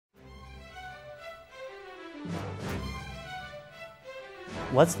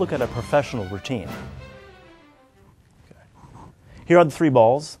Let's look at a professional routine. Here are the 3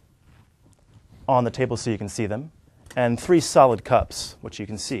 balls on the table so you can see them, and 3 solid cups, which you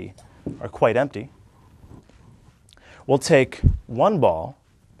can see are quite empty. We'll take 1 ball,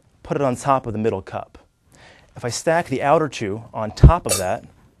 put it on top of the middle cup. If I stack the outer 2 on top of that,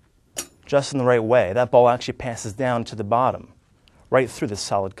 just in the right way, that ball actually passes down to the bottom, right through the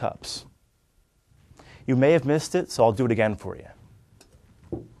solid cups. You may have missed it, so I'll do it again for you.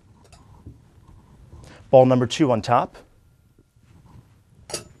 Ball number 2 on top,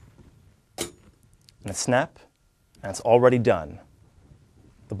 and a snap, and it's already done.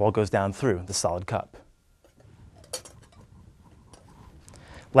 The ball goes down through the solid cup.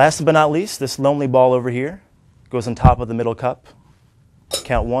 Last but not least, this lonely ball over here goes on top of the middle cup.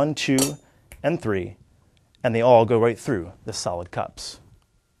 Count 1, 2, and 3, and they all go right through the solid cups.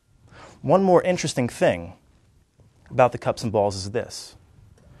 One more interesting thing about the cups and balls is this.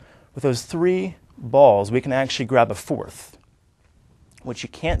 With those 3 balls, we can actually grab a 4th, which you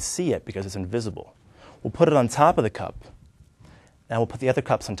can't see it because it's invisible. We'll put it on top of the cup, and we'll put the other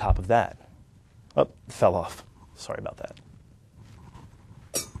cups on top of that. Oh, it fell off. Sorry about that.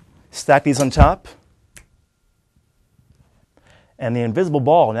 Stack these on top, and the invisible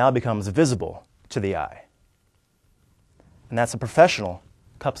ball now becomes visible to the eye. And that's a professional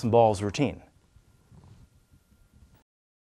cups and balls routine.